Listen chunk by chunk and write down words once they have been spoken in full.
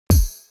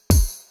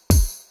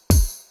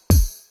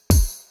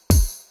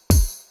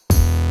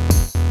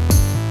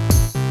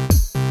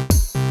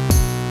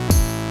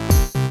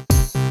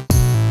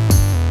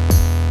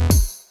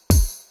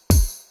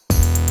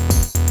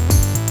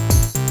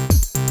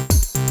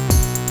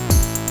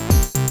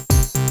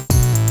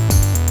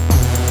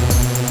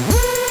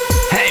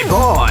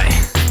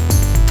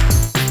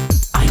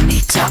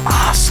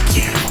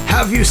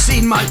Have you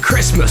seen my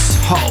Christmas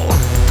hole?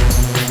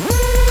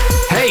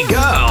 Hey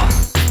girl,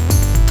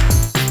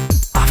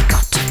 I've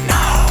got to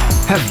know.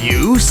 Have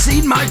you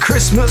seen my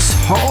Christmas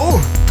hole?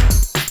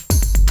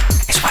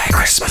 It's where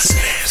Christmas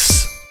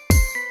lives.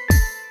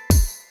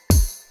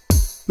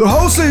 The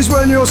hole sees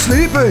when you're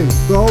sleeping.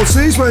 The hole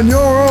sees when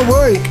you're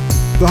awake.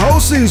 The hole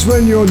sees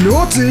when you're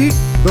naughty.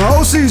 The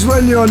hole sees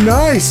when you're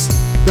nice.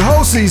 The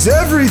hole sees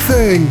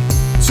everything.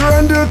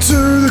 Surrender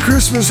to the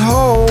Christmas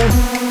hole.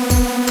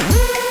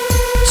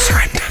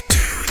 Surrender to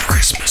the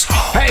Christmas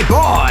hole. Hey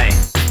boy!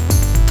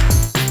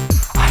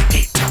 I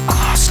need to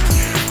ask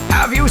you.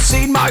 Have you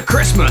seen my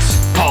Christmas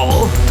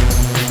hole?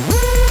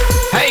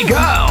 Hey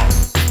girl!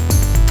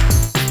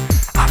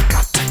 I've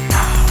got to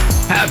know.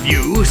 Have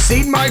you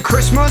seen my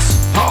Christmas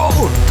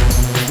hole?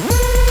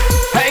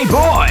 Hey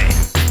boy!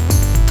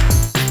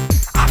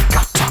 I've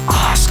got to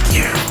ask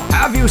you.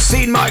 Have you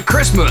seen my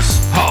Christmas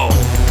hole?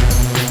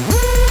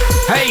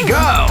 Hey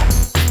girl!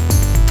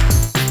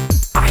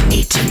 I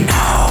need to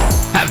know.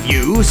 Have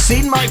you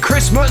seen my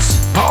Christmas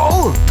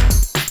hole?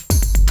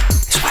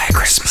 It's where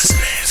Christmas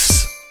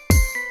lives.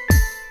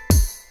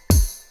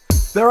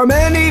 There are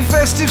many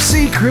festive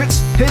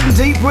secrets hidden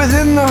deep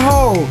within the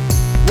hole.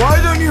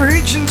 Why don't you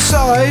reach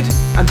inside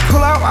and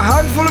pull out a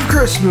handful of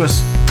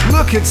Christmas?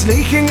 Look, it's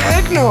leaking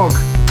eggnog.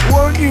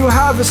 Won't you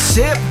have a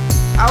sip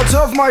out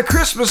of my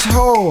Christmas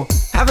hole?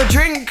 Have a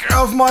drink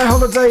of my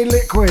holiday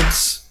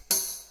liquids.